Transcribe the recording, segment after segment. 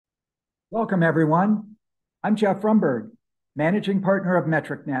Welcome, everyone. I'm Jeff Rumburg, Managing Partner of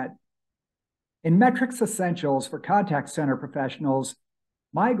MetricNet. In Metrics Essentials for Contact Center Professionals,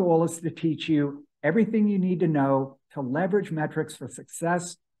 my goal is to teach you everything you need to know to leverage metrics for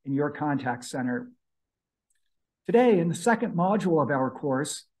success in your contact center. Today, in the second module of our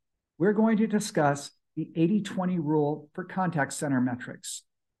course, we're going to discuss the 80-20 rule for contact center metrics.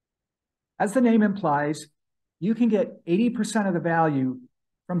 As the name implies, you can get 80% of the value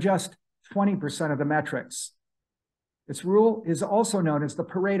from just 20% of the metrics. This rule is also known as the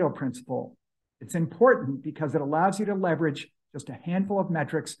Pareto principle. It's important because it allows you to leverage just a handful of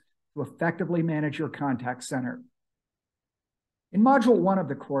metrics to effectively manage your contact center. In Module 1 of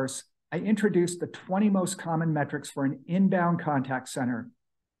the course, I introduced the 20 most common metrics for an inbound contact center.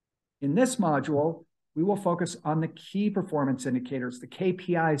 In this module, we will focus on the key performance indicators, the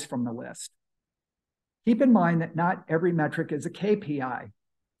KPIs from the list. Keep in mind that not every metric is a KPI.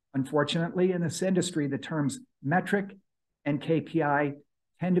 Unfortunately, in this industry, the terms metric and KPI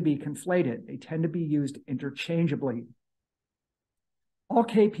tend to be conflated. They tend to be used interchangeably. All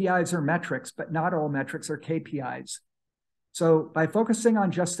KPIs are metrics, but not all metrics are KPIs. So by focusing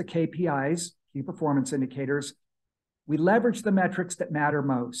on just the KPIs, key performance indicators, we leverage the metrics that matter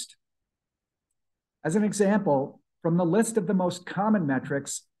most. As an example, from the list of the most common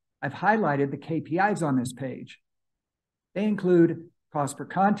metrics, I've highlighted the KPIs on this page. They include cost per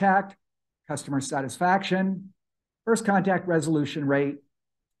contact, customer satisfaction, first contact resolution rate,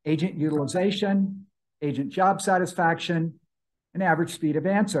 agent utilization, agent job satisfaction, and average speed of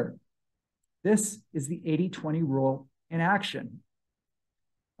answer. This is the 80-20 rule in action.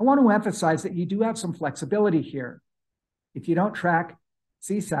 I want to emphasize that you do have some flexibility here. If you don't track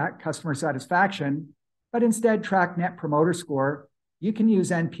CSAT, customer satisfaction, but instead track Net Promoter Score, you can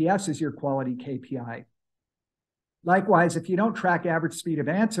use NPS as your quality KPI. Likewise, if you don't track average speed of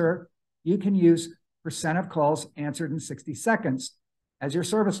answer, you can use percent of calls answered in 60 seconds as your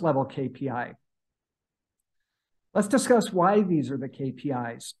service level KPI. Let's discuss why these are the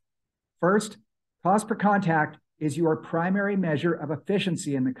KPIs. First, cost per contact is your primary measure of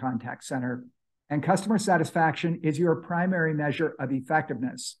efficiency in the contact center, and customer satisfaction is your primary measure of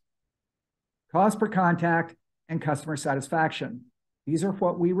effectiveness. Cost per contact and customer satisfaction. These are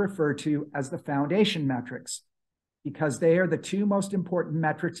what we refer to as the foundation metrics, because they are the two most important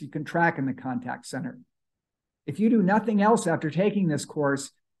metrics you can track in the contact center. If you do nothing else after taking this course,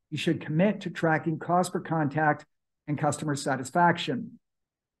 you should commit to tracking cost per contact and customer satisfaction.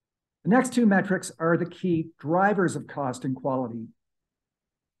 The next two metrics are the key drivers of cost and quality.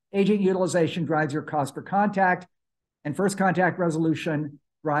 Agent utilization drives your cost per contact, and first contact resolution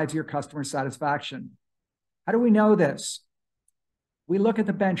drives your customer satisfaction. How do we know this? We look at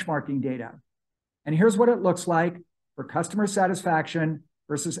the benchmarking data, and here's what it looks like for customer satisfaction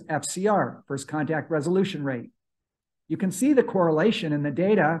versus FCR, first contact resolution rate. You can see the correlation in the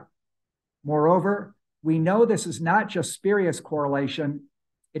data. Moreover, we know this is not just spurious correlation,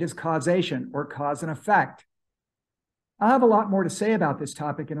 it is causation or cause and effect. I'll have a lot more to say about this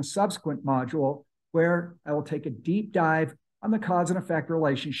topic in a subsequent module where I will take a deep dive on the cause and effect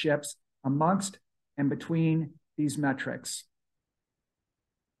relationships amongst and between these metrics.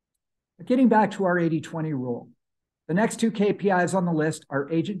 But getting back to our 80-20 rule, the next two KPIs on the list are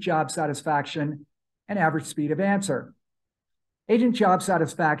agent job satisfaction and average speed of answer. Agent job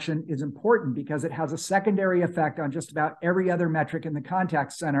satisfaction is important because it has a secondary effect on just about every other metric in the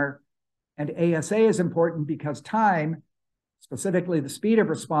contact center, and ASA is important because time, specifically the speed of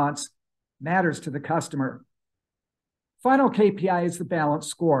response, matters to the customer. Final KPI is the balance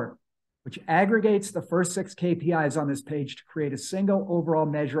score, which aggregates the first 6 KPIs on this page to create a single overall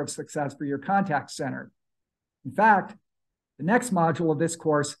measure of success for your contact center. In fact, the next module of this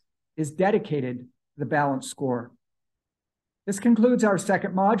course is dedicated to the balance score. This concludes our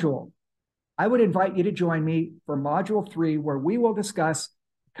second module. I would invite you to join me for Module 3, where we will discuss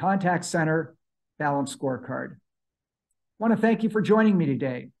the Contact Center Balance Scorecard. I want to thank you for joining me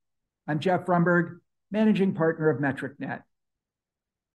today. I'm Jeff Rumburg, Managing Partner of MetricNet.